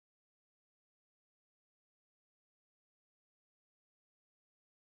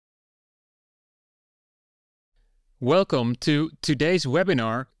Welcome to today's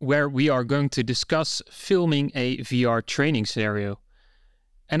webinar where we are going to discuss filming a VR training scenario.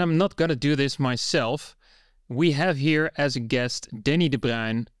 And I'm not going to do this myself. We have here as a guest Danny De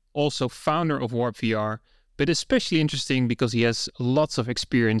Bruin, also founder of Warp VR, but especially interesting because he has lots of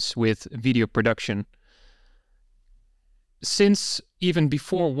experience with video production. Since even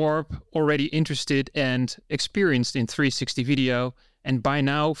before Warp, already interested and experienced in 360 video, and by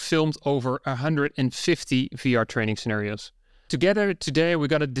now filmed over 150 VR training scenarios. Together today, we're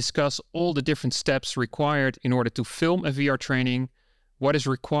going to discuss all the different steps required in order to film a VR training, what is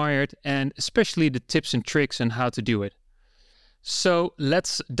required, and especially the tips and tricks on how to do it. So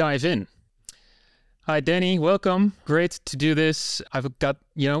let's dive in. Hi, Danny. Welcome. Great to do this. I've got,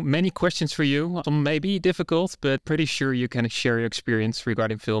 many questions for you. Some may be difficult, but pretty sure you can share your experience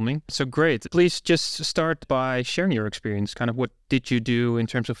regarding filming. So great. Please just start by sharing your experience. Kind of what did you do in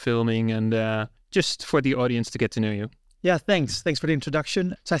terms of filming and just for the audience to get to know you. Yeah, thanks. Thanks for the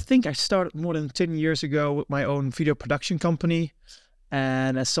introduction. So I think I started more than 10 years ago with my own video production company.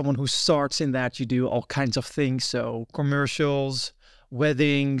 And as someone who starts in that, you do all kinds of things. So commercials,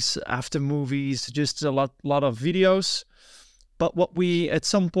 weddings, after movies, just a lot of videos. But what we at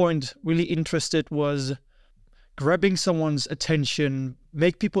some point really interested was grabbing someone's attention,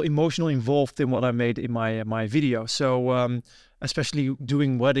 make people emotionally involved in what I made in my video. So especially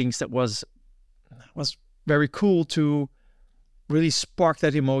doing weddings, that was very cool to really spark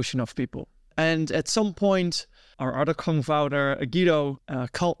that emotion of people. And at some point, our other co-founder, Guido,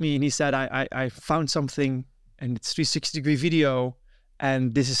 called me and he said, I found something and it's 360-degree video.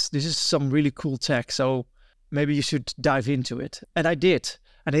 And this is some really cool tech, so maybe you should dive into it. And I did.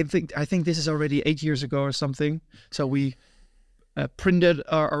 And I think this is already 8 years ago or something. So we printed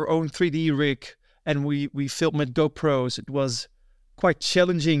our own 3D rig and we filmed with GoPros. It was quite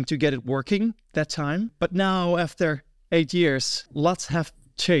challenging to get it working that time. But now, after 8 years, lots have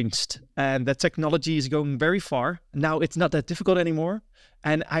changed and the technology is going very far. Now it's not that difficult anymore.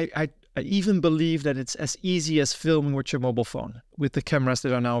 And I even believe that it's as easy as filming with your mobile phone with the cameras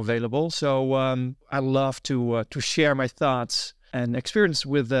that are now available. So I love to share my thoughts and experience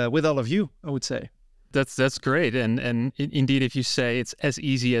with all of you, I would say. That's great. And indeed, if you say it's as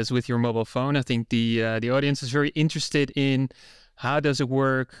easy as with your mobile phone, I think the audience is very interested in how does it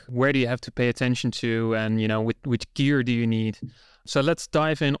work? Where do you have to pay attention to? And, which gear do you need? So let's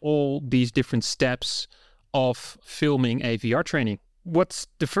dive in all these different steps of filming a VR training. What's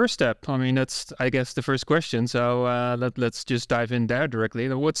the first step? I mean, that's, I guess, the first question. So let's just dive in there directly.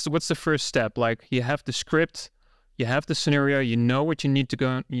 What's the first step? Like, you have the script, you have the scenario, you know what you need to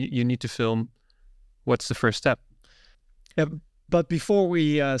go, you need to film. What's the first step? Yeah, but before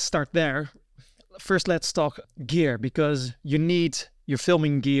we start there, first let's talk gear, because you need your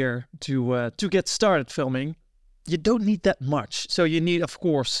filming gear to get started filming. You don't need that much. So you need, of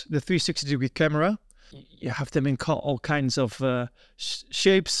course, the 360-degree camera. You have them in all kinds of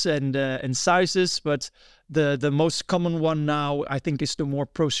shapes and sizes, but the most common one now, I think, is the more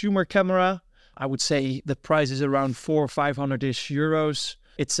prosumer camera. I would say the price is around 400 or 500-ish euros.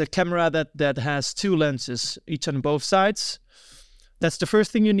 It's a camera that has two lenses, each on both sides. That's the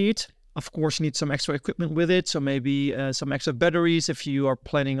first thing you need. Of course, you need some extra equipment with it, so maybe some extra batteries if you are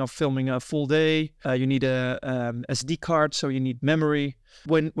planning on filming a full day. You need a SD card, so you need memory.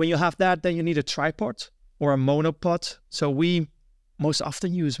 When you have that, then you need a tripod or a monopod. So we most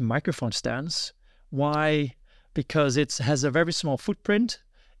often use microphone stands. Why? Because it has a very small footprint.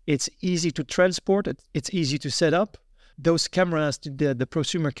 It's easy to transport. It's easy to set up. Those cameras, the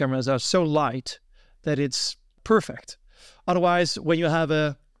prosumer cameras, are so light that it's perfect. Otherwise, when you have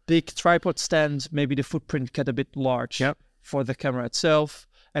a big tripod stand, maybe the footprint get a bit large for the camera itself.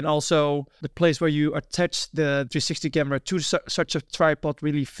 And also the place where you attach the 360 camera to such a tripod,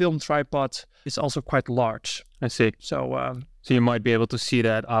 really film tripod, is also quite large. I see. So you might be able to see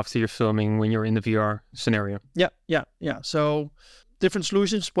that after you're filming when you're in the VR scenario. Yeah. So different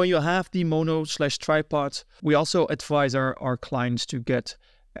solutions. When you have the mono/tripod, we also advise our clients to get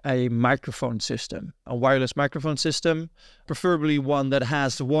a microphone system, a wireless microphone system, preferably one that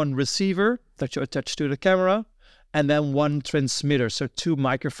has one receiver that you attach to the camera and then one transmitter, so two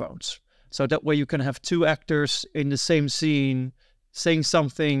microphones. So that way you can have two actors in the same scene saying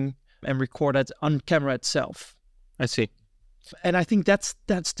something and record it on camera itself. I see. And I think that's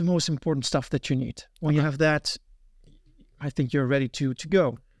the most important stuff that you need. When you have that, I think you're ready to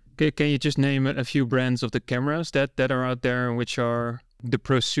go. Okay, can you just name a few brands of the cameras that are out there, which are the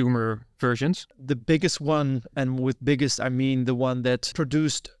prosumer versions? The biggest one, and with biggest I mean the one that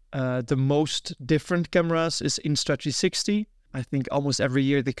produced the most different cameras, is Insta360. I think almost every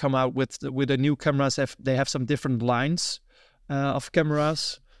year they come out with the new cameras. They have some different lines of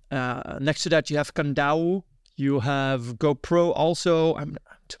cameras. Next to that, you have Kandao. You have GoPro also.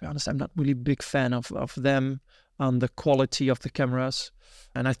 To be honest, I'm not really a big fan of them on the quality of the cameras.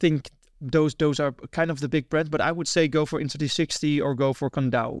 And I think those are kind of the big brands, but I would say go for Insta360 or go for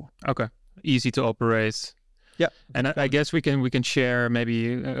Kandao. Okay, easy to operate. Yeah, and I guess we can share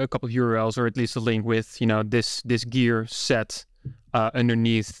maybe a couple of URLs or at least a link with this gear set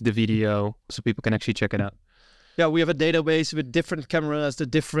underneath the video, so people can actually check it out. Yeah, we have a database with different cameras, the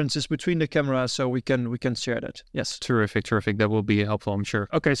differences between the cameras, so we can share that. Yes. Terrific. That will be helpful, I'm sure.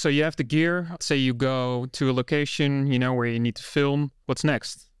 Okay, so you have the gear. Say you go to a location, where you need to film. What's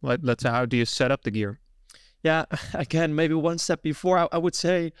next? Let's say, how do you set up the gear? Yeah, again, maybe one step before, I would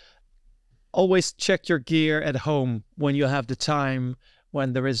say, always check your gear at home when you have the time,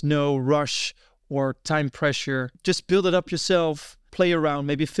 when there is no rush or time pressure. Just build it up yourself, play around,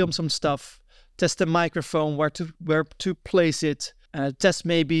 maybe film some stuff. Test the microphone, where to place it. Test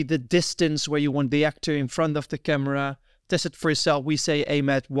maybe the distance where you want the actor in front of the camera. Test it for yourself. We say aim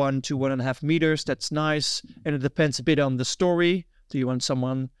at 1 to 1.5 meters. That's nice. And it depends a bit on the story. Do you want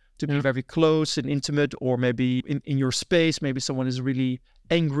someone to be very close and intimate, or maybe in your space? Maybe someone is really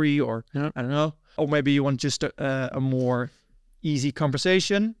angry, or I don't know. Or maybe you want just a more easy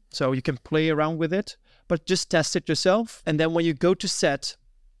conversation. So you can play around with it, but just test it yourself. And then when you go to set,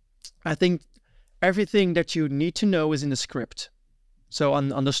 I think everything that you need to know is in the script. So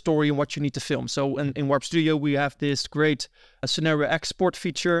on the story and what you need to film. So in Warp Studio, we have this great scenario export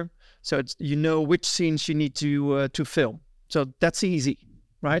feature. So it's, which scenes you need to film. So that's easy,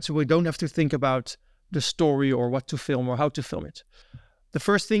 right? So we don't have to think about the story or what to film or how to film it. The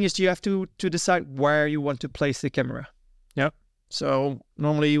first thing is you have to decide where you want to place the camera. Yeah. So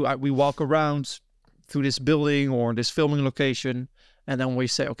normally we walk around through this building or this filming location, and then we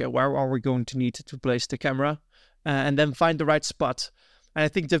say, okay, where are we going to need to place the camera? And then find the right spot. And I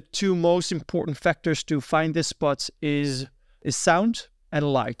think the two most important factors to find this spot is sound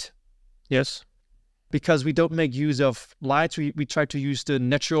and light. Yes. Because we don't make use of lights. We try to use the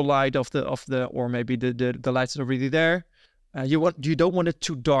natural light of the or maybe the lights that are already there. You don't want it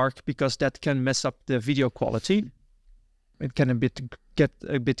too dark, because that can mess up the video quality. It can get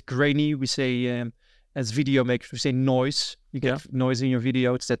a bit grainy. We say as video makers, we say noise. You get noise in your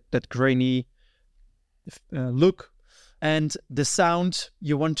video. It's that grainy look. And the sound,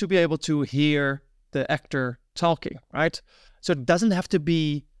 you want to be able to hear the actor talking, right? So it doesn't have to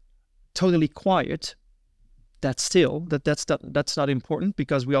be totally quiet. That's not important,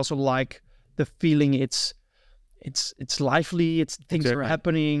 because we also like the feeling it's lively, things are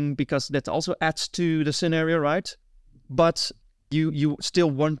happening, because that also adds to the scenario, right? But you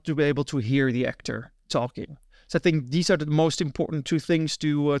still want to be able to hear the actor talking. So I think these are the most important two things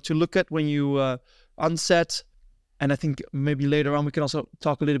to look at when you on set. And I think maybe later on we can also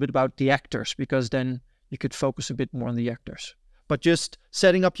talk a little bit about the actors, because then you could focus a bit more on the actors. But just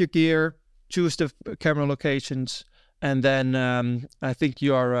setting up your gear, choose the camera locations, and then I think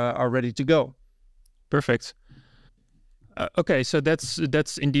you are ready to go. Perfect. Okay, so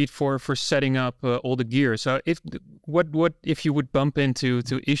that's indeed for setting up all the gear. So what if you would bump into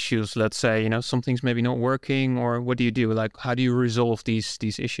issues? Let's say something's maybe not working, or what do you do? Like, how do you resolve these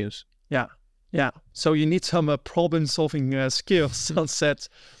issues? Yeah. So you need some problem-solving skills on set.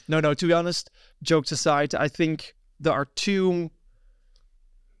 No. To be honest, jokes aside, I think there are two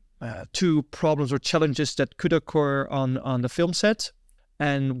problems or challenges that could occur on the film set.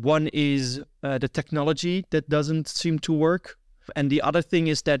 And one is the technology that doesn't seem to work. And the other thing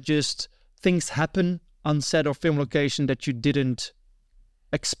is that just things happen on set or film location that you didn't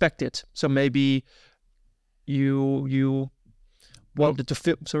expect it. So maybe you wanted to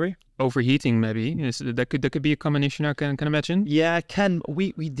film, sorry? Overheating, maybe. That could be a common issue, I can imagine. Yeah, it can.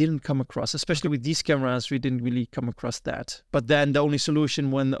 We didn't come across, especially with these cameras, we didn't really come across that. But then the only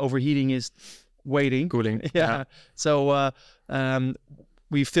solution when overheating is waiting. Cooling. Yeah. So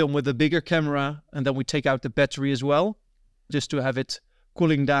we film with a bigger camera, and then we take out the battery as well, just to have it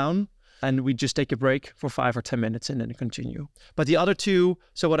cooling down. And we just take a break for 5 or 10 minutes and then continue. But the other two,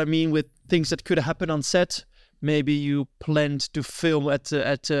 so what I mean with things that could happen on set, maybe you planned to film at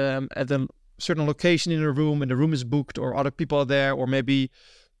a certain location in a room, and the room is booked, or other people are there, or maybe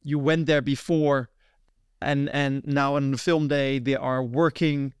you went there before, and now on the film day they are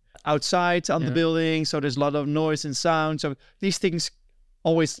working outside on the building, so there's a lot of noise and sound. So these things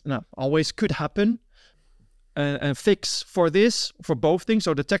always could happen. And fix for both things.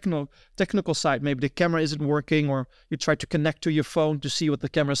 So the technical side, maybe the camera isn't working, or you try to connect to your phone to see what the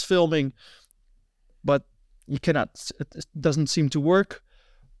camera's filming, but it doesn't seem to work,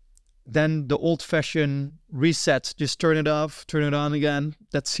 then the old-fashioned reset, just turn it off, turn it on again.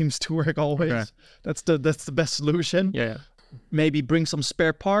 That seems to work always. Okay. That's the best solution. Yeah. Maybe bring some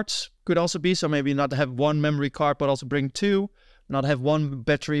spare parts, could also be. So maybe not have one memory card, but also bring two. Not have one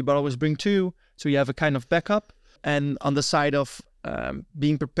battery, but always bring two. So you have a kind of backup. And on the side of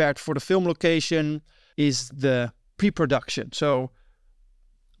being prepared for the film location is the pre-production. So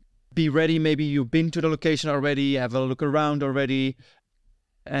be ready. Maybe you've been to the location already, have a look around already,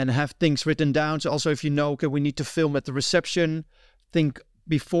 and have things written down. So also if you know, okay, we need to film at the reception, think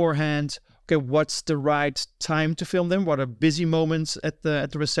beforehand, okay, what's the right time to film them? What are busy moments at the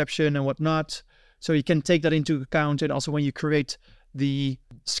reception and whatnot? So you can take that into account. And also when you create the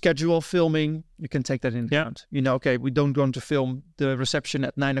schedule of filming, you can take that into account. You know, okay, we don't want to film the reception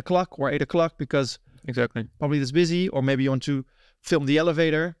at 9 o'clock or 8 o'clock because Exactly. probably it's busy. Or maybe you want to film the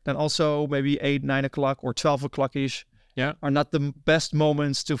elevator, then also maybe 8, 9 o'clock or 12 o'clock-ish are not the best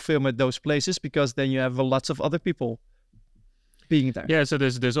moments to film at those places, because then you have lots of other people being there. Yeah, so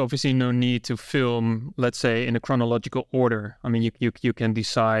there's obviously no need to film, let's say, in a chronological order. I mean, you can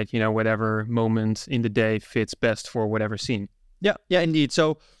decide, whatever moment in the day fits best for whatever scene. Yeah, indeed.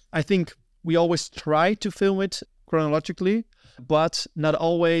 So I think we always try to film it chronologically, but not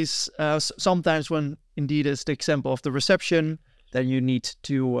always. Sometimes when indeed it's the example of the reception, then you need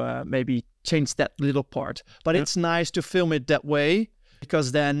to maybe change that little part. But it's nice to film it that way,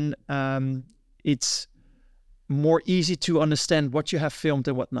 because then it's more easy to understand what you have filmed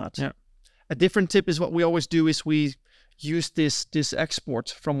and what not. Yeah. A different tip is what we always do is we use this export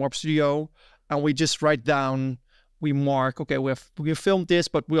from Warp Studio, and we just write down, we mark, okay, we have filmed this,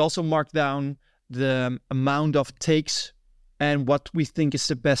 but we also mark down the amount of takes and what we think is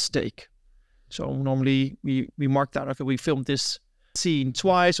the best take. So normally we mark down, okay, we filmed this scene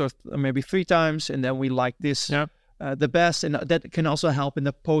twice or maybe 3 times, and then we like this the best, and that can also help in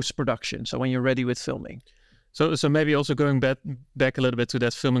the post-production. So when you're ready with filming. So maybe also going back a little bit to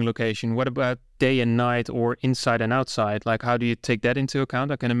that filming location, what about day and night or inside and outside? Like, how do you take that into account?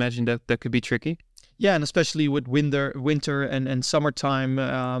 I can imagine that could be tricky. Yeah, and especially with winter and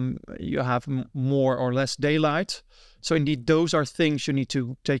summertime, you have more or less daylight. So indeed, those are things you need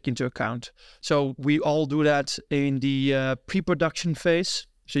to take into account. So we all do that in the pre-production phase.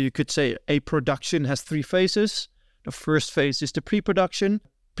 So you could say a production has 3 phases. The first phase is the pre-production,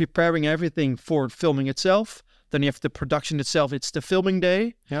 preparing everything for filming itself. Then you have the production itself, it's the filming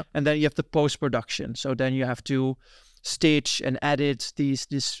day. Yeah. And then you have the post-production. So then you have to stitch and edit these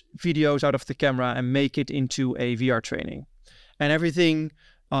videos out of the camera and make it into a VR training. And everything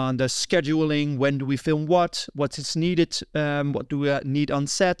on the scheduling, when do we film what is needed, what do we need on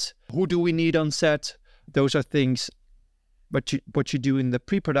set, who do we need on set. Those are things what you do in the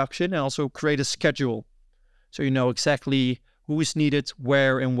pre-production, and also create a schedule. So you know exactly who is needed,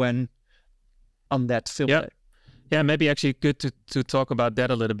 where and when on that film day. Yeah, maybe actually good to talk about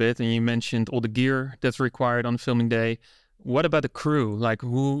that a little bit. And you mentioned all the gear that's required on filming day. What about the crew? Like,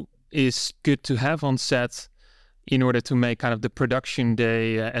 who is good to have on set in order to make kind of the production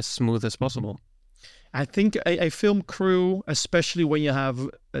day as smooth as possible? I think a film crew, especially when you have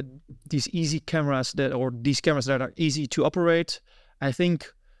these easy cameras these cameras that are easy to operate, I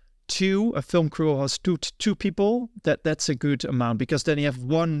think a film crew has two people, that's a good amount, because then you have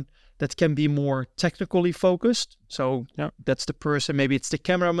one that can be more technically focused. So that's the person, maybe it's the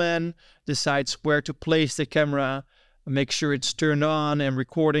cameraman, decides where to place the camera, make sure it's turned on and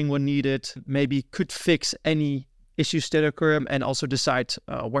recording when needed, maybe could fix any issues that occur, and also decide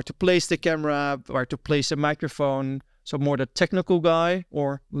where to place the camera, where to place the microphone. So more the technical guy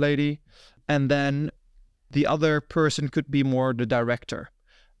or lady. And then the other person could be more the director,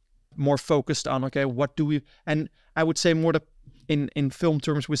 more focused on, okay, what do we, and I would say more in film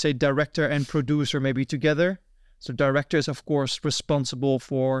terms, we say director and producer maybe together. So director is of course responsible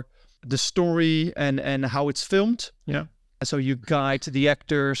for the story and how it's filmed. Yeah. So you guide the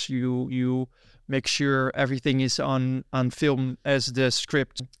actors, you make sure everything is on film as the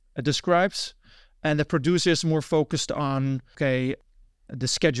script describes. And the producer is more focused on, okay, the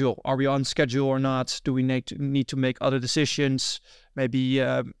schedule. Are we on schedule or not? Do we need to make other decisions? Maybe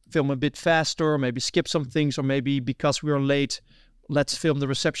film a bit faster, or maybe skip some things, or maybe because we are late, let's film the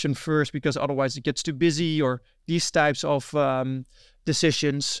reception first because otherwise it gets too busy, or these types of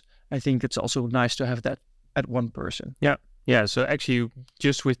decisions. I think it's also nice to have that at one person. Yeah, so actually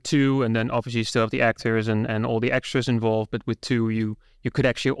just with 2, and then obviously you still have the actors and all the extras involved, but with 2 you could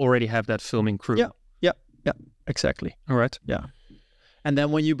actually already have that filming crew. Yeah, exactly. All right. Yeah. And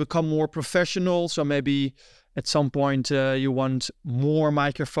then when you become more professional, so maybe At some point, you want more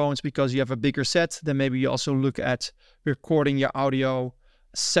microphones because you have a bigger set. Then maybe you also look at recording your audio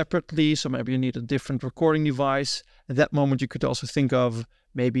separately. So maybe you need a different recording device. At that moment, you could also think of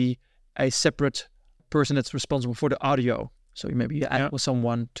maybe a separate person that's responsible for the audio. So maybe you add with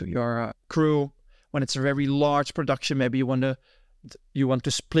someone to your crew. When it's a very large production, maybe you want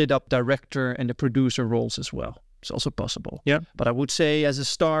to split up director and the producer roles as well. It's also possible. Yeah. But I would say as a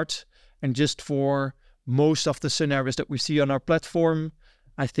start, and just for most of the scenarios that we see on our platform,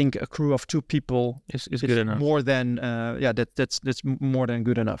 I think a crew of 2 people is good enough. More than that's more than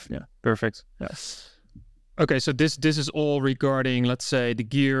good enough. Yeah. Perfect. Yes. Okay, so this is all regarding, let's say, the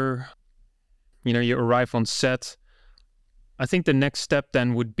gear. You arrive on set. I think the next step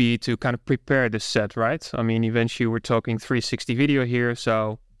then would be to kind of prepare the set, right? I mean, eventually we're talking 360 video here,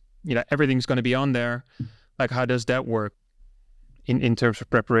 so everything's going to be on there. Like, how does that work in terms of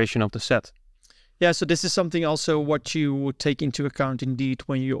preparation of the set? Yeah, so this is something also what you would take into account indeed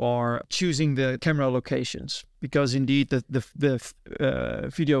when you are choosing the camera locations, because indeed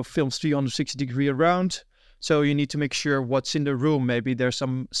the video films 360 degree around. So you need to make sure what's in the room. Maybe there's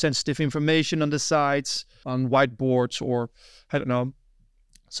some sensitive information on the sides, on whiteboards, or I don't know.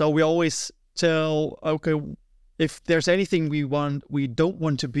 So we always tell, okay, if there's anything we don't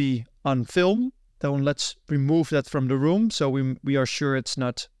want to be on film, then let's remove that from the room. So we are sure it's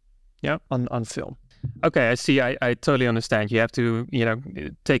not on film. Okay, I see. I totally understand. You have to,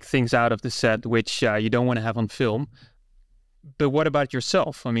 take things out of the set which you don't want to have on film. But what about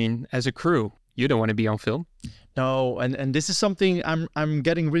yourself? I mean, as a crew, you don't want to be on film. No, and this is something I'm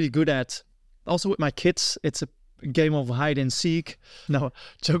getting really good at. Also with my kids, it's a game of hide and seek. No,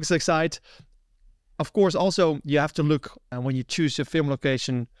 jokes aside. Of course, also you have to look when you choose a film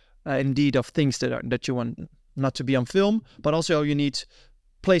location, indeed, of things that you want not to be on film, but also you need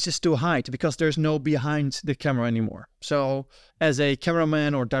places to hide because there's no behind the camera anymore. So as a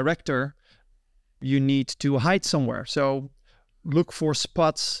cameraman or director, you need to hide somewhere. So look for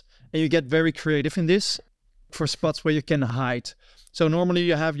spots, and you get very creative in this, for spots where you can hide. So normally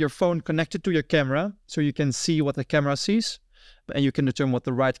you have your phone connected to your camera, so you can see what the camera sees, and you can determine what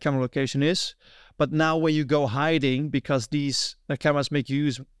the right camera location is. But now when you go hiding, because these cameras make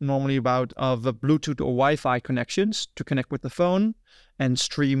use normally of Bluetooth or Wi-Fi connections to connect with the phone and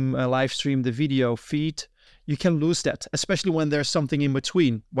live stream the video feed, you can lose that, especially when there's something in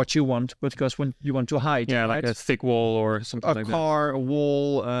between what you want, because when you want to hide. Yeah, like a thick wall or something like that. A car, a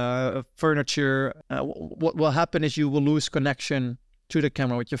wall, furniture. What will happen is you will lose connection to the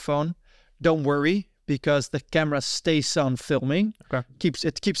camera with your phone. Don't worry, because the camera stays on filming. Okay.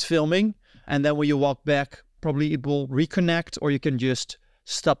 It keeps filming. And then when you walk back, probably it will reconnect, or you can just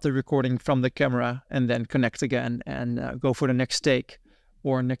stop the recording from the camera and then connect again and go for the next take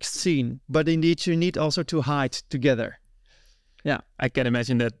or next scene. But indeed, you need also to hide together. Yeah. I can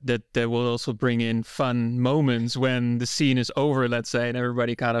imagine that will also bring in fun moments when the scene is over, let's say, and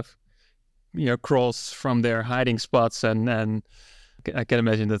everybody kind of, crawls from their hiding spots, and I can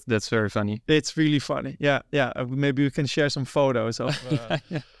imagine that's very funny. It's really funny. Yeah. Maybe we can share some photos of...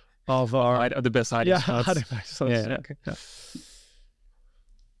 of our the best hiding spots. Yeah. Okay. Yeah.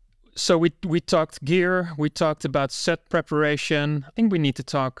 So we talked gear, we talked about set preparation. I think we need to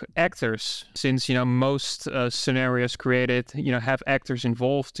talk actors, since most scenarios created have actors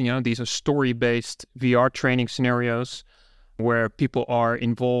involved. These are story-based VR training scenarios where people are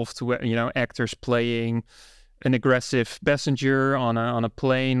involved. Actors playing an aggressive passenger on a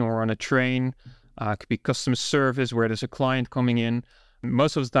plane or on a train. It could be customer service where there's a client coming in.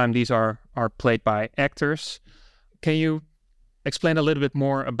 Most of the time, these are played by actors. Can you explain a little bit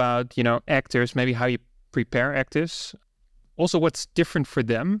more about, actors, maybe how you prepare actors? Also, what's different for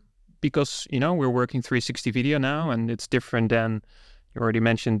them? Because, we're working 360 video now, and it's different than, you already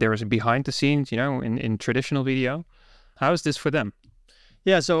mentioned, there is a behind the scenes, in traditional video. How is this for them?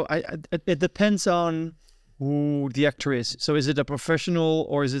 Yeah, so it depends on who the actor is. So is it a professional,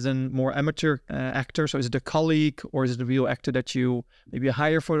 or is it a more amateur actor? So is it a colleague, or is it a real actor that you maybe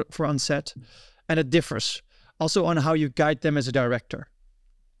hire for on set? And it differs also on how you guide them as a director.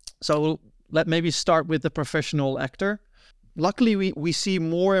 So let maybe start with the professional actor. Luckily, we see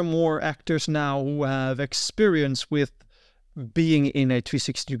more and more actors now who have experience with being in a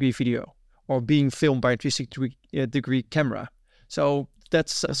 360 degree video or being filmed by a 360 degree camera. So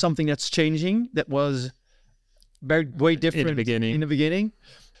that's something that's changing. That was way different in the beginning.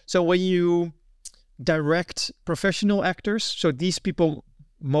 So when you direct professional actors, so these people,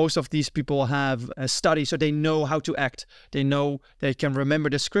 most of these people have a study, so they know how to act. They know they can remember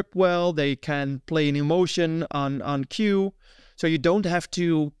the script well. They can play an emotion on cue. So you don't have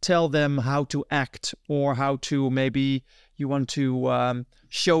to tell them how to act or how to, maybe you want to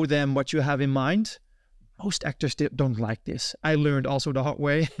show them what you have in mind. Most actors don't like this. I learned also the hard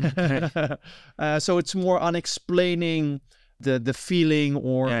way. So it's more on explaining the feeling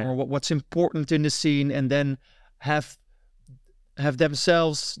or what's important in the scene, and then have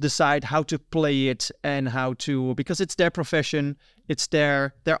themselves decide how to play it and how to, because it's their profession, it's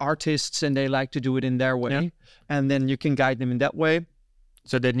they're artists and they like to do it in their way, and then you can guide them in that way.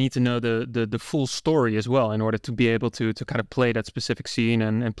 So they need to know the full story as well in order to be able to kind of play that specific scene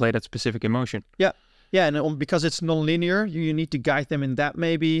and play that specific emotion. Yeah, and because it's non-linear, you need to guide them in that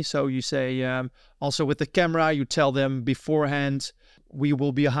maybe. So you say, also with the camera, you tell them beforehand, we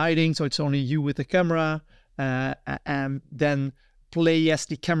will be hiding, so it's only you with the camera. And then play as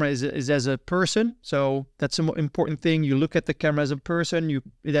the camera is as a person. So that's an important thing. You look at the camera as a person.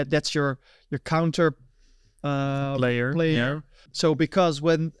 That's your counter player. Yeah. So because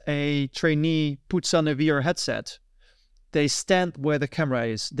when a trainee puts on a VR headset, they stand where the camera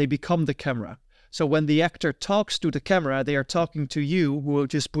is. They become the camera. So when the actor talks to the camera, they are talking to you who will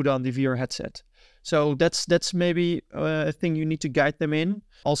just put on the VR headset. So that's maybe a thing you need to guide them in.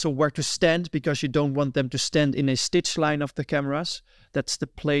 Also where to stand, because you don't want them to stand in a stitch line of the cameras. That's the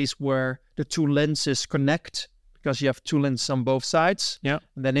place where the two lenses connect, because you have two lenses on both sides. Yeah.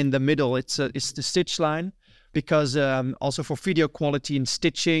 And then in the middle, it's the stitch line. Because also for video quality and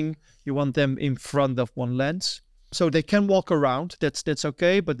stitching, you want them in front of one lens. So they can walk around, that's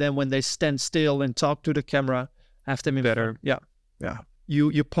okay. But then when they stand still and talk to the camera, have them in better. Yeah.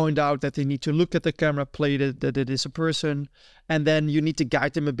 You point out that they need to look at the camera, play that it is a person, and then you need to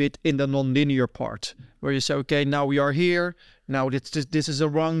guide them a bit in the non-linear part, where you say, okay, now we are here. Now this is a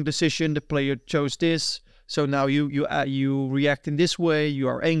wrong decision. The player chose this, so now you react in this way. You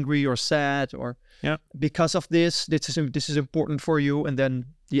are angry or sad, or because of this. This is important for you, and then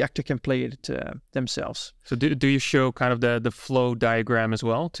the actor can play it themselves. So do you show kind of the flow diagram as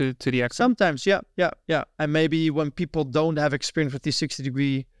well to the actor? Sometimes, yeah. And maybe when people don't have experience with the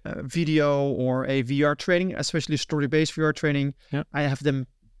 60-degree video or a VR training, especially story-based VR training, I have them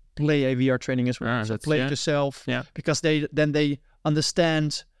play a VR training as well. So play it yourself, because they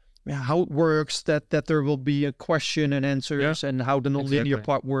understand how it works, that there will be a question and answers, and how the non-linear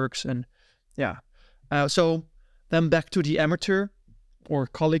part works, and so then back to the amateur or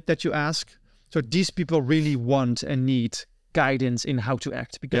colleague that you ask. So these people really want and need guidance in how to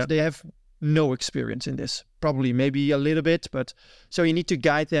act, because they have no experience in this. Probably maybe a little bit, but so you need to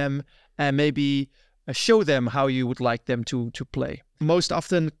guide them and maybe show them how you would like them to play. Most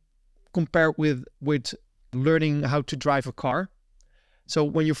often compare with learning how to drive a car. So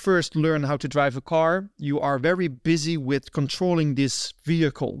when you first learn how to drive a car, you are very busy with controlling this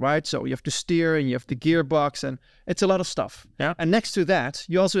vehicle, right? So you have to steer and you have the gearbox, and it's a lot of stuff. Yeah. And next to that,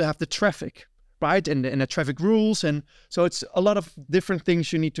 you also have the traffic, right? And the traffic rules. And so it's a lot of different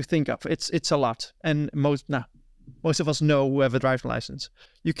things you need to think of. It's a lot. And most of us know who have a driving license.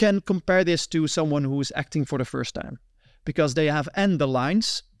 You can compare this to someone who is acting for the first time, because they have the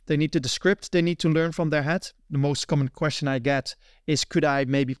lines. They need the script they need to learn from their head. The most common question I get is, could I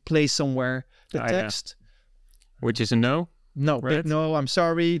maybe play somewhere the text? Which is a no? No, right? No, I'm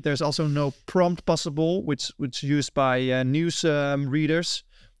sorry. There's also no prompt possible, which is used by news readers.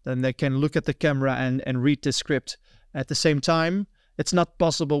 Then they can look at the camera and read the script at the same time. It's not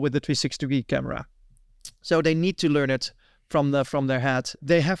possible with the 360-degree camera. So they need to learn it from their head.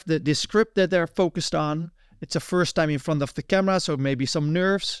 They have the script that they're focused on. It's the first time in front of the camera, so maybe some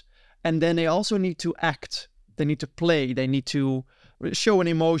nerves. And then they also need to act. They need to play. They need to show an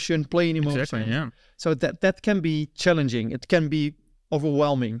emotion, play an emotion. Exactly, yeah. So that can be challenging. It can be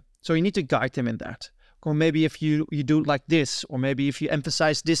overwhelming. So you need to guide them in that. Or maybe if you do it like this, or maybe if you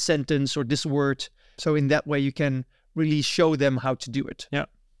emphasize this sentence or this word. So in that way, you can really show them how to do it. Yeah,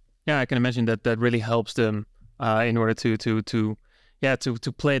 I can imagine that really helps them in order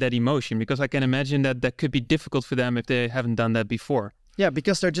to play that emotion, because I can imagine that could be difficult for them if they haven't done that before. Yeah,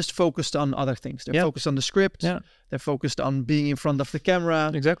 because they're just focused on other things. They're focused on the script. Yeah. They're focused on being in front of the camera.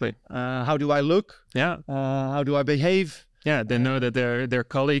 Exactly. How do I look? Yeah. How do I behave? Yeah, they know that their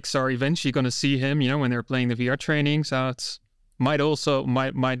colleagues are eventually going to see him, when they're playing the VR training. So it's might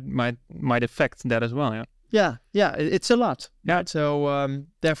affect that as well. Yeah. Yeah. It's a lot. Yeah. So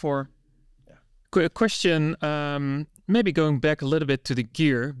therefore. Question, maybe going back a little bit to the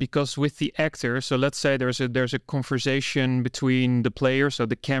gear, because with the actor, so let's say there's a conversation between the player, so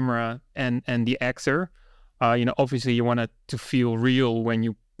the camera and the actor. Obviously you want it to feel real when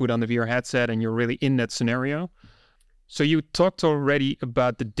you put on the VR headset and you're really in that scenario. So you talked already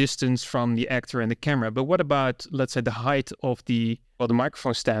about the distance from the actor and the camera, but what about, let's say, the height of the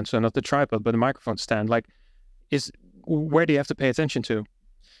microphone stand? So not the tripod, but the microphone stand. Like, where do you have to pay attention to?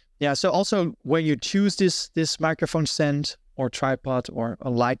 Yeah. So also when you choose this microphone stand or tripod or a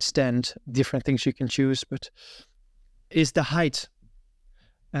light stand, different things you can choose, but is the height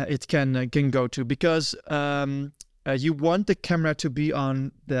it can go to, because you want the camera to be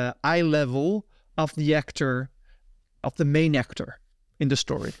on the eye level of the actor, of the main actor in the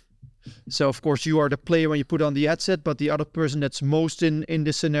story. So of course you are the player when you put on the headset, but the other person that's most in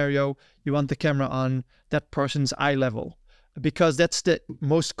this scenario, you want the camera on that person's eye level, because that's the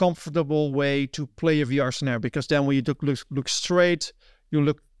most comfortable way to play a VR scenario. Because then when you look straight, you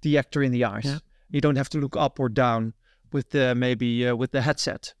look the actor in the eyes. Yeah. You don't have to look up or down with the with the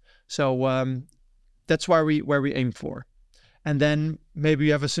headset. So that's where we aim for. And then maybe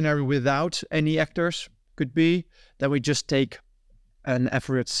you have a scenario without any actors, could be, then we just take an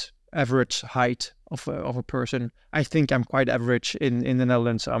average height of a person. I think I'm quite average in the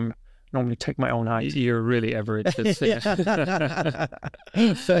Netherlands. I'm normally take my own height. You're really average. Okay. So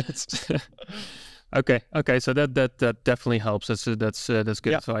that definitely helps. That's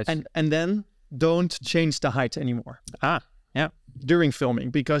good advice. And then don't change the height anymore. Yeah. During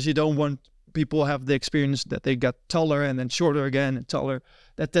filming, because you don't want people have the experience that they got taller and then shorter again and taller.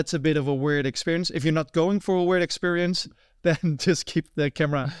 That's a bit of a weird experience. If you're not going for a weird experience, then just keep the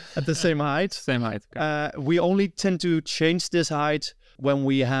camera at the same height. Same height. Okay. We only tend to change this height when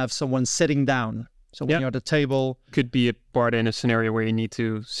we have someone sitting down. So when you're at the table. Could be a part in a scenario where you need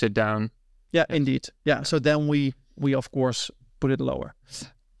to sit down. Yeah, indeed. Yeah. So then we of course put it lower.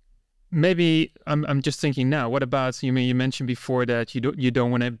 Maybe I'm just thinking now. What about you mentioned before that you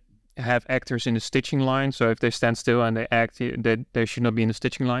don't want to have actors in the stitching line. So if they stand still and they act, they should not be in the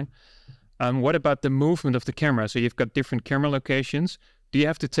stitching line. What about the movement of the camera? So you've got different camera locations. Do you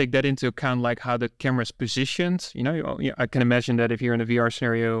have to take that into account, like how the camera is positioned? I can imagine that if you're in a VR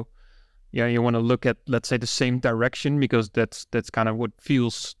scenario, you want to look at, let's say, the same direction, because that's kind of what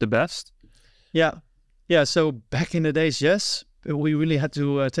feels the best. Yeah. So back in the days, yes, we really had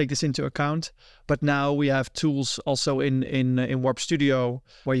to take this into account. But now we have tools also in Warp Studio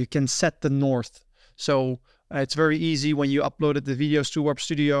where you can set the north. So it's very easy when you uploaded the videos to Warp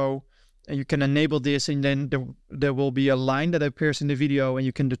Studio, and you can enable this, and then there will be a line that appears in the video, and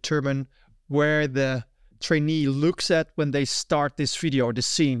you can determine where the trainee looks at when they start this video or this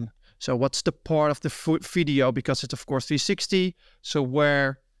scene. So what's the part of the video, because it's of course 360. So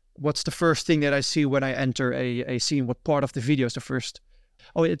what's the first thing that I see when I enter a scene? What part of the video is the first?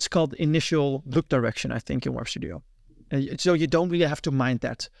 Oh, it's called initial look direction, I think, in Warp Studio. So you don't really have to mind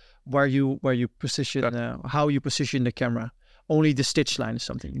that, where you position, how you position the camera. Only the stitch line is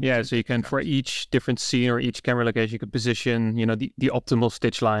something. Yeah, so you can, for each different scene or each camera location, you can position, the optimal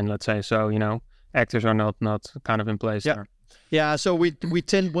stitch line, let's say. So, actors are not kind of in place there. Yeah, so we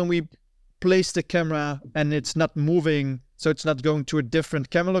tend, when we place the camera and it's not moving, so it's not going to a different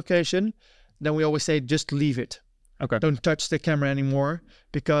camera location, then we always say just leave it. Okay. Don't touch the camera anymore,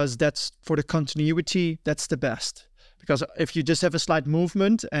 because that's, for the continuity, that's the best. Because if you just have a slight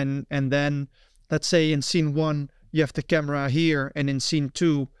movement and then, let's say in scene 1, you have the camera here, and in scene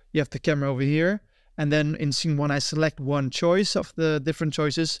 2, you have the camera over here. And then in scene 1, I select one choice of the different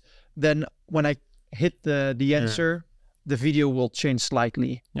choices. Then when I hit the answer, the video will change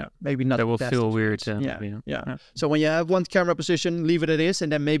slightly. Yeah. Maybe not. That will best. feel weird. Yeah. So when you have one camera position, leave it as is, and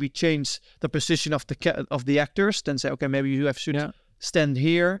then maybe change the position of the actors. Then say, okay, maybe you should stand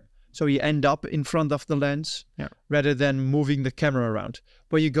here, so you end up in front of the lens, rather than moving the camera around.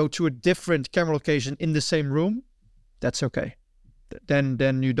 When you go to a different camera location in the same room, that's okay.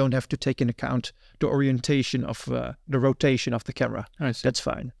 Then you don't have to take into account the orientation of the rotation of the camera. I see. That's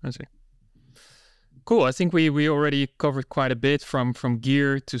fine. I see. Cool. I think we already covered quite a bit, from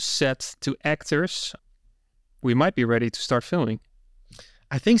gear to set to actors. We might be ready to start filming.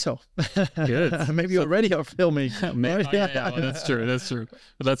 I think so. Good. Maybe already are filming. Well, that's true.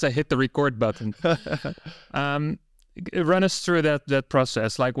 But let's say hit the record button. Run us through that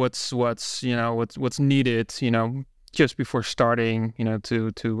process. Like what's needed, just before starting,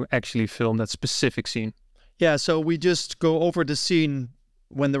 to actually film that specific scene. Yeah. So we just go over the scene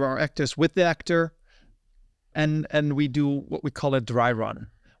when there are actors with the actor, and we do what we call a dry run,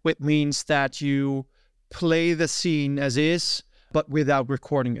 which means that you play the scene as is, but without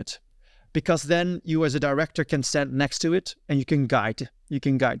recording it, because then you as a director can stand next to it and you can guide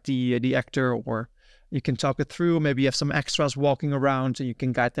the actor, or you can talk it through. Maybe you have some extras walking around and you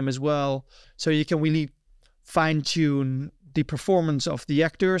can guide them as well. So you can really fine tune the performance of the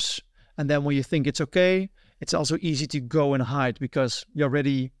actors. And then when you think it's okay, it's also easy to go and hide because you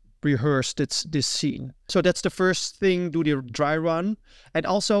already rehearsed this scene. So that's the first thing, do the dry run. And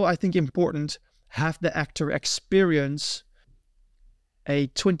also, I think important, have the actor experience a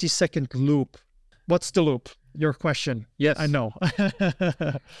 20-second loop. What's the loop? Your question. Yes. I know.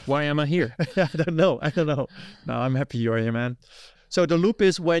 Why am I here? I don't know. No, I'm happy you're here, man. So the loop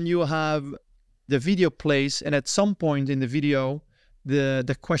is when you have the video plays and at some point in the video,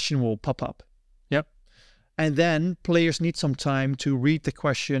 the question will pop up. Yep. And then players need some time to read the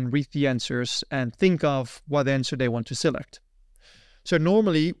question, read the answers, and think of what answer they want to select. So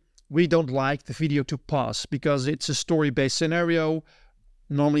normally, we don't like the video to pause because it's a story-based scenario.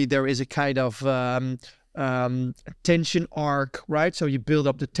 Normally, there is a kind of tension arc, right? So you build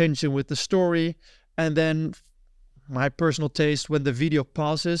up the tension with the story. And then, my personal taste, when the video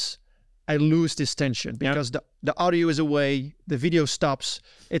pauses, I lose this tension because the audio is away, the video stops.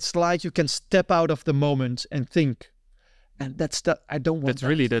 It's like you can step out of the moment and think. And I don't want That's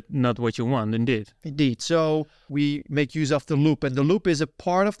really not what you want, indeed. Indeed. So we make use of the loop, and the loop is a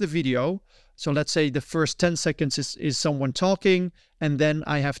part of the video. So let's say the first 10 seconds is someone talking, and then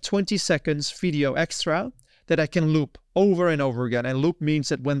I have 20 seconds video extra that I can loop over and over again. And loop means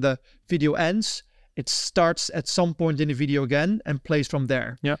that when the video ends, it starts at some point in the video again and plays from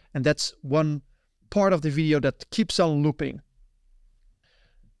there. Yeah. And that's one part of the video that keeps on looping.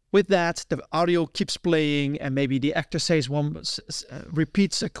 With that, the audio keeps playing and maybe the actor says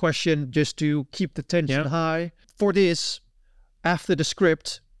repeats a question just to keep the tension high. For this, after the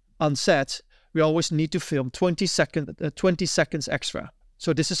script on set, we always need to film 20 seconds extra.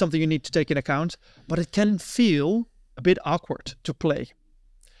 So this is something you need to take into account, but it can feel a bit awkward to play.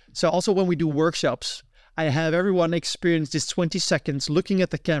 So also when we do workshops, I have everyone experience this 20 seconds looking at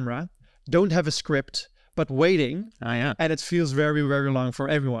the camera, don't have a script, but waiting. And it feels very, very long for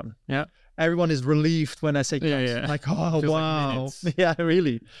everyone. Yeah. Everyone is relieved when I say cut. Like, oh, feels wow. Like yeah,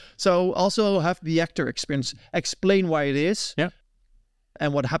 really. So also have the actor experience, explain why it is. Yeah.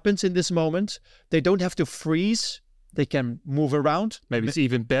 And what happens in this moment. They don't have to freeze. They can move around. Maybe it's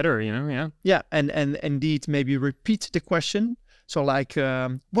even better, Yeah. Yeah. And indeed, maybe repeat the question. So like,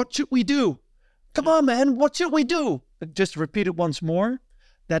 what should we do? Come on, man, what should we do? Just repeat it once more.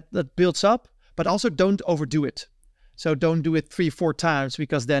 That builds up, but also don't overdo it. So don't do it 3-4 times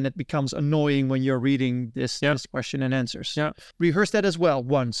because then it becomes annoying when you're reading this question and answers. Yeah. Rehearse that as well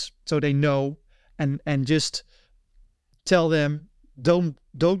once so they know and just tell them,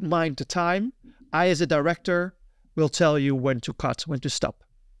 don't mind the time. I, as a director, will tell you when to cut, when to stop.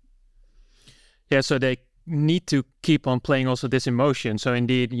 Yeah, so they need to keep on playing also this emotion. So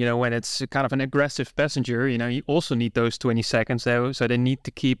indeed, when it's kind of an aggressive passenger, you also need those 20 seconds though. So they need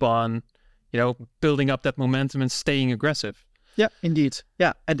to keep on, building up that momentum and staying aggressive. Yeah, indeed.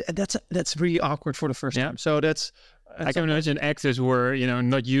 Yeah, and that's really awkward for the first time. So that's I can imagine actors who were,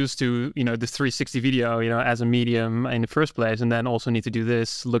 not used to, the 360 video, as a medium in the first place, and then also need to do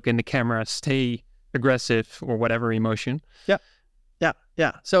this, look in the camera, stay aggressive or whatever emotion. Yeah.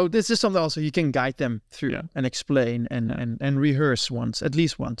 Yeah. So this is something also you can guide them through and explain and rehearse at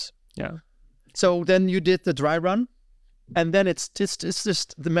least once. Yeah. So then you did the dry run, and then it's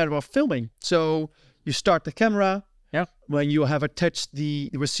just the matter of filming. So you start the camera. Yeah. When you have attached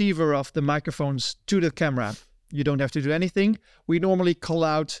the receiver of the microphones to the camera, you don't have to do anything. We normally call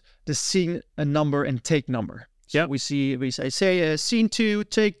out the scene number and take number. So we say scene 2,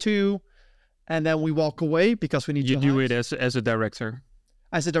 take 2, and then we walk away because we need to. You do it as a director.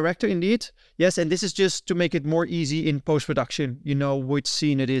 As a director, indeed. Yes, and this is just to make it more easy in post-production. You know which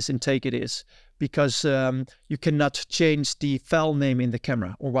scene it is and take it is. Because you cannot change the file name in the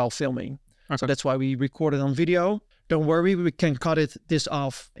camera or while filming. Okay. So that's why we record it on video. Don't worry, we can cut this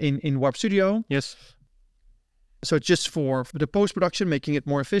off in Warp Studio. Yes. So just for the post-production, making it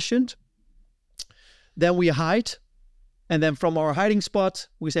more efficient. Then we hide. And then from our hiding spot,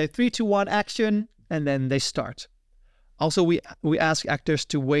 we say 3, 2, 1, action. And then they start. Also, we ask actors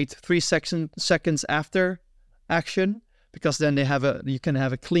to wait 3 seconds after action, because then you can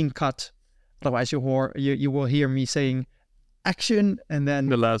have a clean cut. Otherwise, you will hear me saying action, and then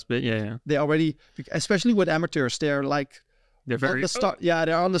the last bit. Yeah. They already, especially with amateurs, they're very on the start. Yeah,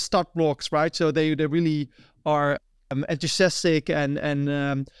 they're on the start blocks, right? So they really are enthusiastic and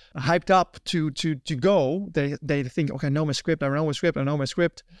hyped up to go. They think, okay, I know my script,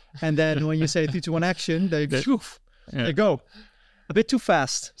 and then when you say 3, 2, 1, action, they go a bit too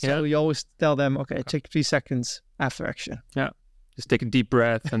fast. So you always tell them, okay, take 3 seconds after action. Yeah. Just take a deep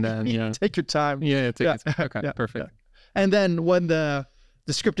breath and then, take your time. Okay, perfect. Yeah. And then when the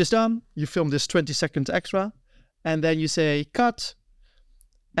script is done, you film this 20 seconds extra, and then you say cut,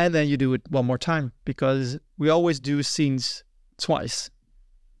 and then you do it one more time, because we always do scenes twice,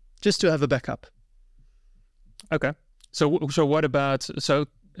 just to have a backup. Okay. So what about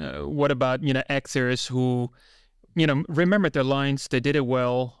actors who remembered their lines, they did it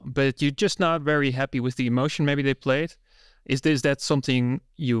well, but you're just not very happy with the emotion maybe they played? Is that something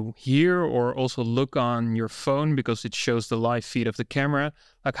you hear or also look on your phone because it shows the live feed of the camera?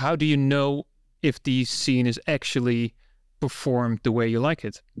 Like, how do you know if the scene is actually performed the way you like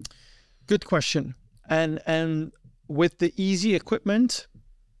it? Good question. And with the easy equipment,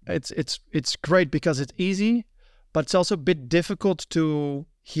 it's great because it's easy, but it's also a bit difficult to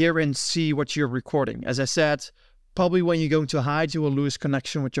hear and see what you're recording. As I said, probably when you're going to hide, you will lose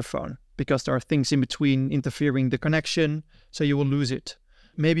connection with your phone because there are things in between interfering the connection, so you will lose it.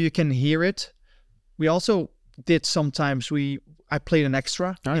 Maybe you can hear it. We also did sometimes, I played an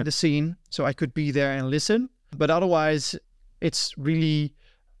extra in the scene, so I could be there and listen. But otherwise, it's really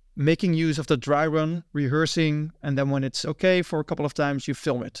making use of the dry run, rehearsing, and then when it's okay for a couple of times, you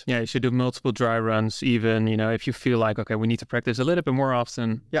film it. Yeah, you should do multiple dry runs even, if you feel like, okay, we need to practice a little bit more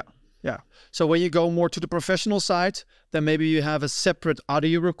often. Yeah. So when you go more to the professional side, then maybe you have a separate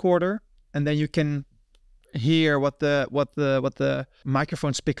audio recorder, and then you can hear what the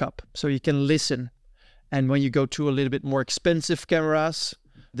microphones pick up, so you can listen. And when you go to a little bit more expensive cameras,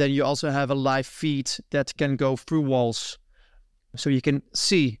 then you also have a live feed that can go through walls, so you can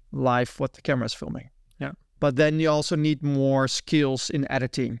see live what the camera is filming. Yeah. But then you also need more skills in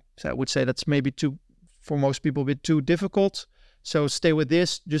editing. So I would say that's maybe for most people, a bit too difficult. So stay with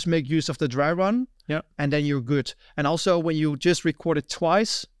this, just make use of the dry run, and then you're good. And also when you just record it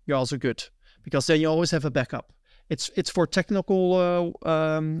twice, you're also good, because then you always have a backup. It's for technical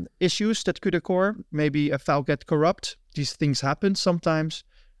issues that could occur. Maybe a file get corrupt. These things happen sometimes.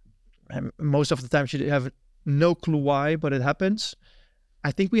 And most of the time you have no clue why, but it happens.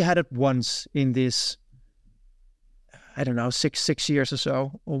 I think we had it once in this, I don't know, six years or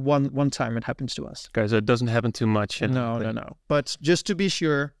so. Or one time it happens to us. Okay, so it doesn't happen too much. No. But just to be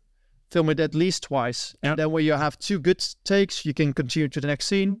sure, film it at least twice. And then when you have 2 good takes, you can continue to the next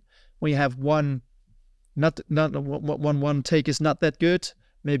scene. When you have one take is not that good,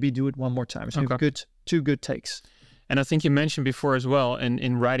 maybe do it one more time. So you have 2 good takes. And I think you mentioned before as well,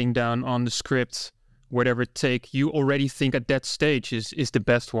 in writing down on the script, whatever take you already think at that stage is the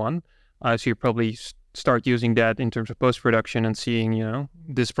best one. So you probably start using that in terms of post-production and seeing,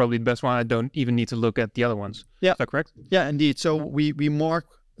 this is probably the best one. I don't even need to look at the other ones. Yeah. Is that correct? Yeah, indeed. So we mark.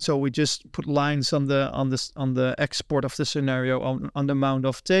 So we just put lines on the export of the scenario on the amount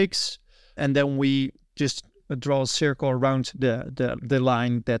of takes, and then we just draw a circle around the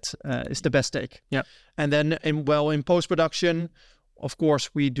line that is the best take. Yeah. And then in post-production, of course,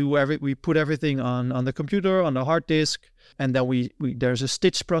 we put everything on the computer, on the hard disk, and then there's a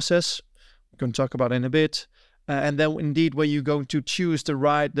stitch process. We're going to talk about it in a bit. And then indeed, when you're going to choose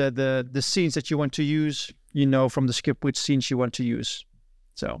the scenes that you want to use, from the script which scenes you want to use.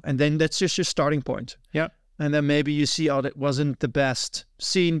 So, and then that's just your starting point. Yeah. And then maybe you see, that wasn't the best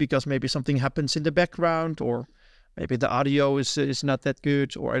scene because maybe something happens in the background, or maybe the audio is not that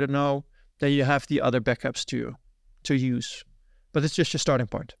good, or I don't know. Then you have the other backups to use. But it's just your starting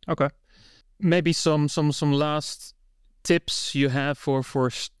point. Okay. Maybe some last tips you have for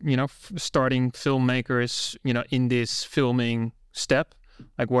starting filmmakers, in this filming step.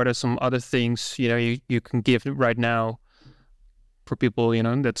 Like, what are some other things you can give right now for people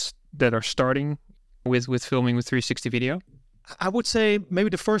that are starting with filming with 360 video? I would say maybe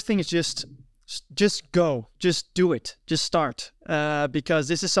the first thing is just go, just do it, just start, because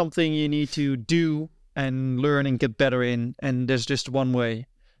this is something you need to do and learn and get better in, and there's just one way,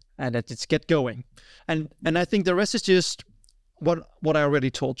 and it's get going. And I think the rest is just what I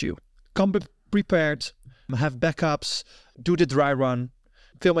already told you. Come prepared, have backups, do the dry run,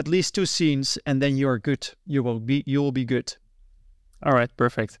 film at least 2 scenes, and then you're good. You will be good. All right,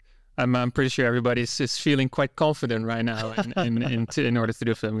 perfect. I'm pretty sure everybody is feeling quite confident right now in order to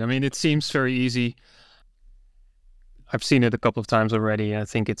do filming. I mean, it seems very easy. I've seen it a couple of times already. I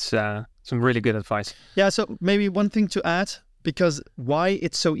think it's some really good advice. Yeah, so maybe one thing to add, because why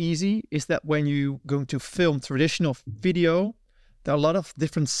it's so easy is that when you're going to film traditional video, there are a lot of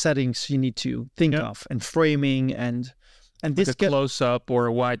different settings you need to think of, and framing and this, like a close-up or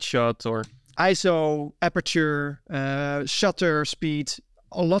a wide shot or ISO, aperture, shutter speed,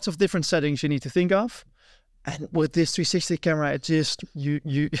 a lot of different settings you need to think of. And with this 360 camera, it just you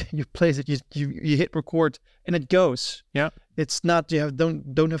place it, you hit record, and it goes. Yeah, it's not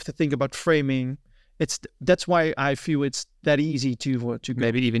don't have to think about framing. That's why I feel it's that easy to go.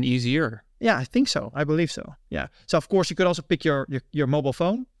 Maybe even easier. Yeah, I think so. I believe so. Yeah. So of course you could also pick your mobile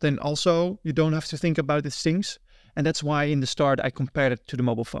phone. Then also you don't have to think about these things. And that's why in the start I compared it to the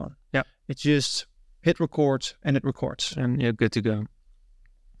mobile phone. Yeah. It's just hit record and it records. And you're good to go.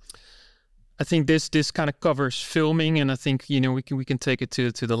 I think this kind of covers filming, and I think we can take it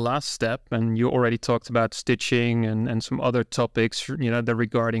to the last step. And you already talked about stitching and some other topics that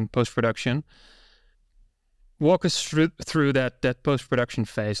regarding post-production. Walk us through that post-production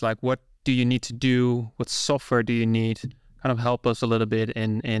phase. Like, what do you need to do? What software do you need? Kind of help us a little bit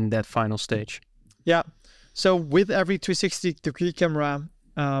in that final stage. Yeah. So with every 360-degree camera,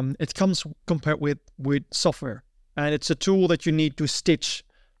 it comes compared with software, and it's a tool that you need to stitch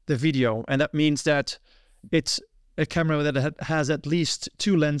the video, and that means that it's a camera that has at least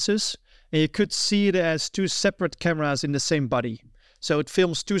 2 lenses, and you could see it as 2 separate cameras in the same body. So it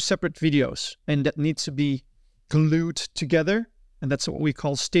films 2 separate videos, and that needs to be glued together, and that's what we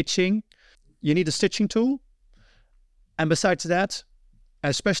call stitching. You need a stitching tool, and besides that,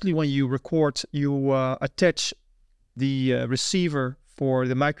 especially when you record, you attach the receiver for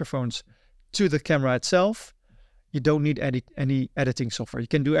the microphones to the camera itself. You don't need any editing software. You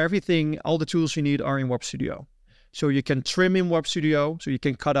can do everything. All the tools you need are in Warp Studio. So you can trim in Warp Studio. So you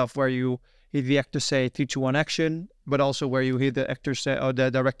can cut off where you hear the actor say 3, 2, 1 action, but also where you hear the actor say, or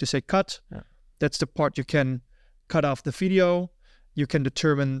the director say cut. Yeah. That's the part you can cut off the video. You can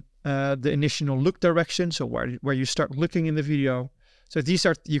determine the initial look direction. So where you start looking in the video. So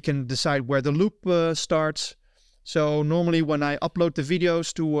you can decide where the loop starts. So normally when I upload the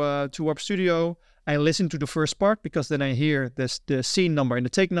videos to Warp Studio, I listen to the first part, because then I hear the scene number and the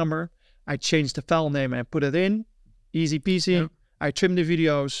take number. I change the file name and put it in. Easy peasy. Yeah. I trim the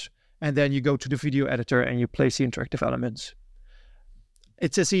videos, and then you go to the video editor and you place the interactive elements.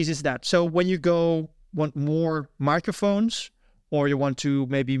 It's as easy as that. So when you want more microphones, or you want to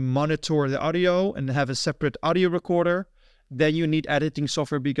maybe monitor the audio and have a separate audio recorder, then you need editing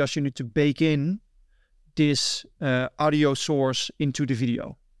software, because you need to bake in this audio source into the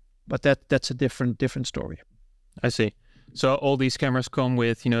video. But that's a different story. I see. So all these cameras come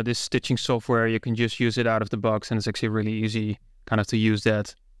with, this stitching software. You can just use it out of the box, and it's actually really easy kind of to use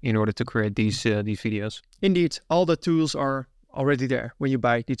that in order to create these videos. Indeed, all the tools are already there when you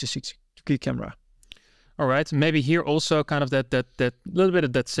buy the 360-degree camera. All right. Maybe here also kind of that little bit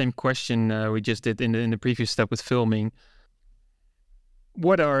of that same question we just did in the previous step with filming.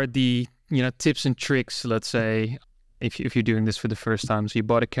 What are the tips and tricks, let's say, if you're doing this for the first time? So you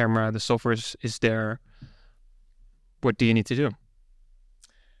bought a camera, the software is there. What do you need to do?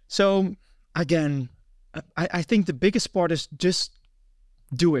 So again, I think the biggest part is just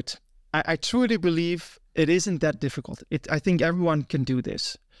do it. I truly believe it isn't that difficult. I think everyone can do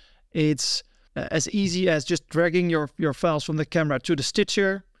this. It's as easy as just dragging your files from the camera to the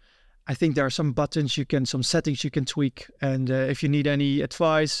stitcher. I think there are some buttons some settings you can tweak. And if you need any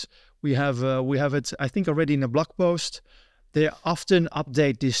advice, we have it, I think, already in a blog post. They often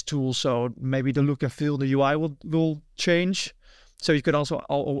update this tool, so maybe the look and feel, the UI will change. So you could also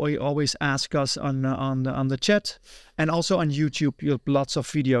always ask us on the chat, and also on YouTube. You have lots of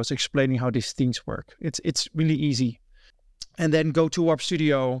videos explaining how these things work. It's really easy. And then go to Warp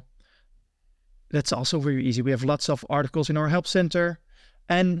Studio. That's also very easy. We have lots of articles in our help center,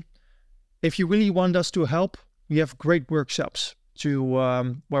 and if you really want us to help, we have great workshops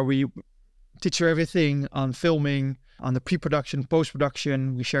where we teach you everything on filming, on the pre-production,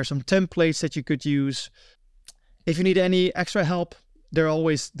 post-production. We share some templates that you could use. If you need any extra help, there are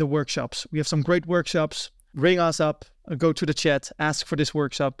always the workshops. We have some great workshops. Ring us up, go to the chat, ask for this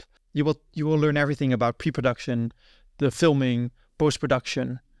workshop. You will learn everything about pre-production, the filming,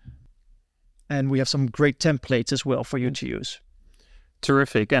 post-production. And we have some great templates as well for you to use.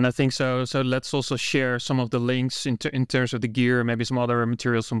 Terrific. And I think so let's also share some of the links in terms of the gear, maybe some other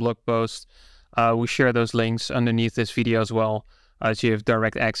materials, some blog posts. We share those links underneath this video as well, so you have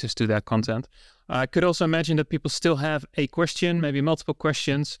direct access to that content. I could also imagine that people still have a question, maybe multiple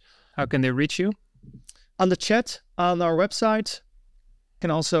questions. How can they reach you? On the chat on our website. You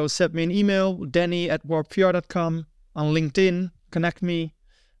can also send me an email, danny@warpvr.com. On LinkedIn, connect me.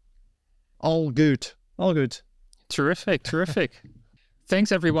 All good. All good. Terrific.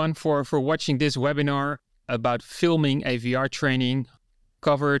 Thanks everyone for watching this webinar about filming a VR training.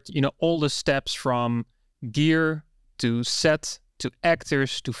 Covered, all the steps from gear to set to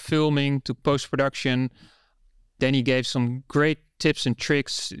actors to filming to post-production. Then he gave some great tips and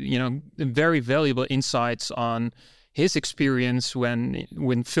tricks, very valuable insights on his experience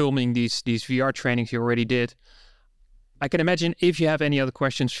when filming these VR trainings he already did. I can imagine if you have any other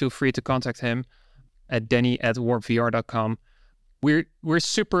questions, feel free to contact him. at denny@warpvr.com. We're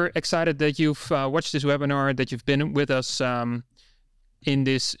super excited that you've watched this webinar, that you've been with us in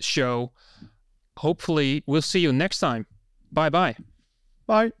this show. Hopefully, we'll see you next time. Bye-bye.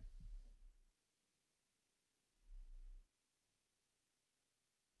 Bye.